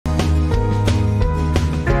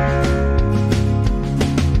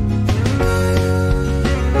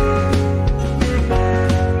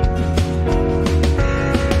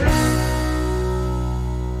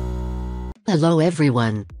Hello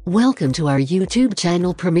everyone, welcome to our YouTube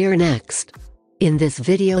channel Premiere Next. In this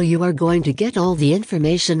video you are going to get all the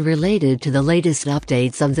information related to the latest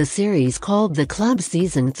updates of the series called The Club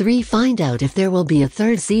Season 3. Find out if there will be a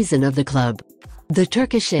third season of The Club. The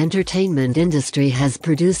Turkish entertainment industry has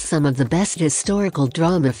produced some of the best historical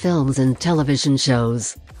drama films and television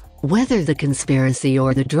shows. Whether the conspiracy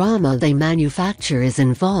or the drama they manufacture is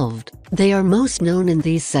involved, they are most known in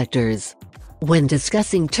these sectors. When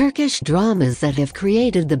discussing Turkish dramas that have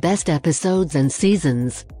created the best episodes and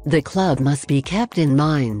seasons, The Club must be kept in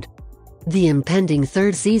mind. The impending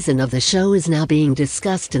third season of the show is now being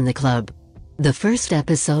discussed in The Club. The first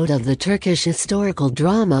episode of the Turkish historical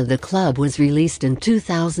drama The Club was released in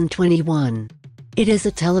 2021. It is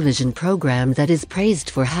a television program that is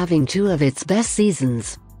praised for having two of its best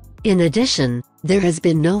seasons. In addition, there has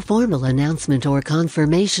been no formal announcement or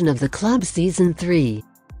confirmation of The Club Season 3.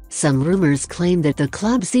 Some rumors claim that The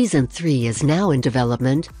Club Season 3 is now in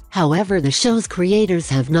development, however the show's creators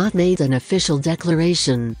have not made an official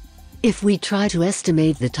declaration. If we try to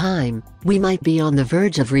estimate the time, we might be on the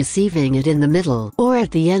verge of receiving it in the middle or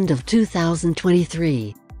at the end of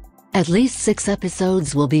 2023. At least 6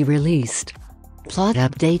 episodes will be released. Plot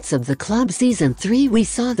updates of The Club Season 3. We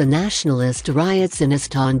saw the nationalist riots in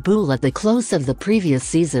Istanbul at the close of the previous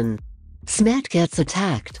season. Smet gets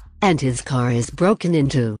attacked, and his car is broken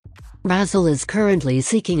into. Razel is currently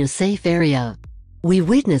seeking a safe area. We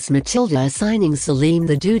witness Matilda assigning Selim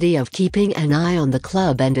the duty of keeping an eye on the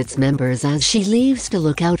club and its members as she leaves to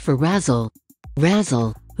look out for Razel.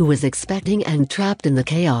 Razel, who was expecting and trapped in the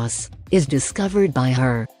chaos, is discovered by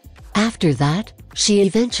her. After that, she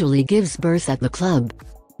eventually gives birth at the club.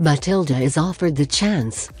 Matilda is offered the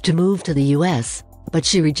chance to move to the US, but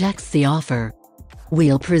she rejects the offer.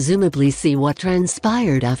 We'll presumably see what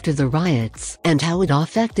transpired after the riots and how it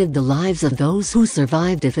affected the lives of those who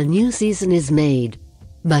survived if a new season is made.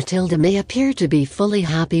 Matilda may appear to be fully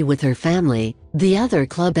happy with her family, the other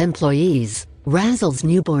club employees, Razel's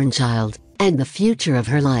newborn child, and the future of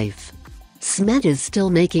her life. Smet is still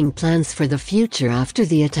making plans for the future after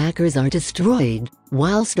the attackers are destroyed,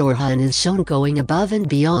 whilst Orhan is shown going above and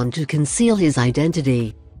beyond to conceal his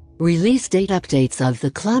identity. Release date updates of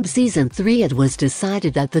The Club Season 3. It was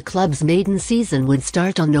decided that the club's maiden season would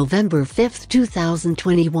start on November 5,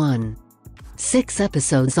 2021. 6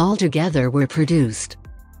 episodes altogether were produced.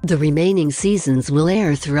 The remaining seasons will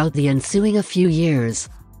air throughout the ensuing few years.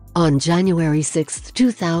 On January 6,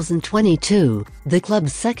 2022, the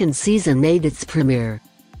club's second season made its premiere.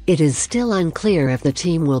 It is still unclear if the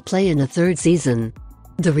team will play in a third season.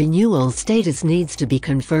 The renewal status needs to be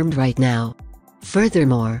confirmed right now.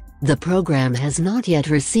 Furthermore, the program has not yet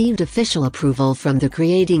received official approval from the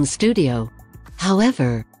creating studio.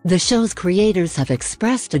 However, the show's creators have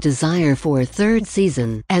expressed a desire for a third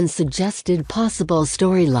season and suggested possible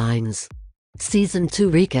storylines. Season 2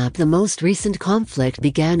 recap. The most recent conflict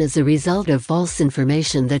began as a result of false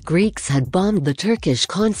information that Greeks had bombed the Turkish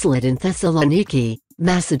consulate in Thessaloniki,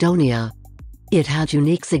 Macedonia. It had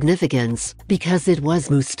unique significance because it was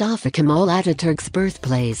Mustafa Kemal Atatürk's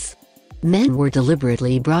birthplace. Men were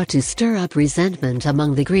deliberately brought to stir up resentment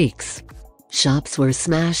among the Greeks. Shops were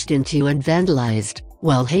smashed into and vandalized,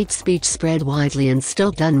 while hate speech spread widely and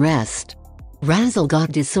stoked unrest. Razel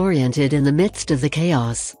got disoriented in the midst of the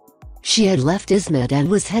chaos. She had left Izmit and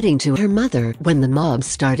was heading to her mother when the mob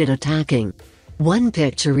started attacking. One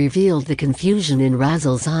picture revealed the confusion in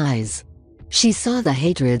Razel's eyes. She saw the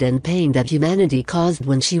hatred and pain that humanity caused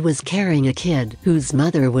when she was carrying a kid whose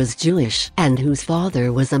mother was Jewish and whose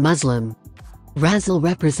father was a Muslim. Razel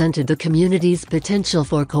represented the community's potential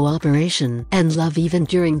for cooperation and love even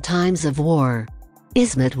during times of war.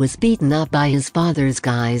 Izmit was beaten up by his father's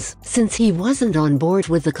guys since he wasn't on board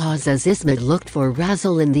with the cause as Izmit looked for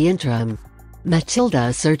Razel in the interim.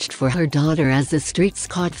 Matilda searched for her daughter as the streets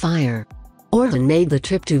caught fire. Orhan made the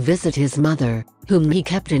trip to visit his mother, whom he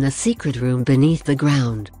kept in a secret room beneath the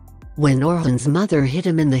ground. When Orhan's mother hit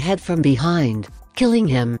him in the head from behind, killing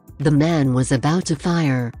him, the man was about to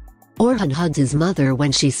fire. Orhan hugged his mother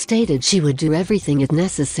when she stated she would do everything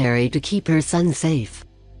necessary to keep her son safe.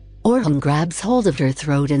 Orhan grabs hold of her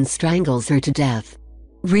throat and strangles her to death.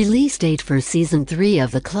 Release date for Season 3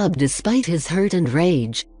 of The Club. Despite his hurt and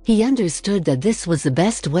rage, he understood that this was the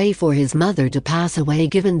best way for his mother to pass away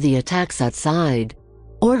given the attacks outside.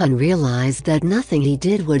 Orhan realized that nothing he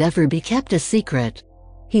did would ever be kept a secret.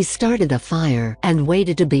 He started a fire and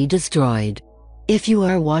waited to be destroyed. If you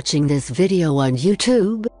are watching this video on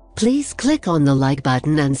YouTube, please click on the like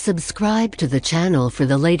button and subscribe to the channel for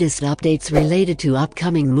the latest updates related to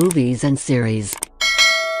upcoming movies and series.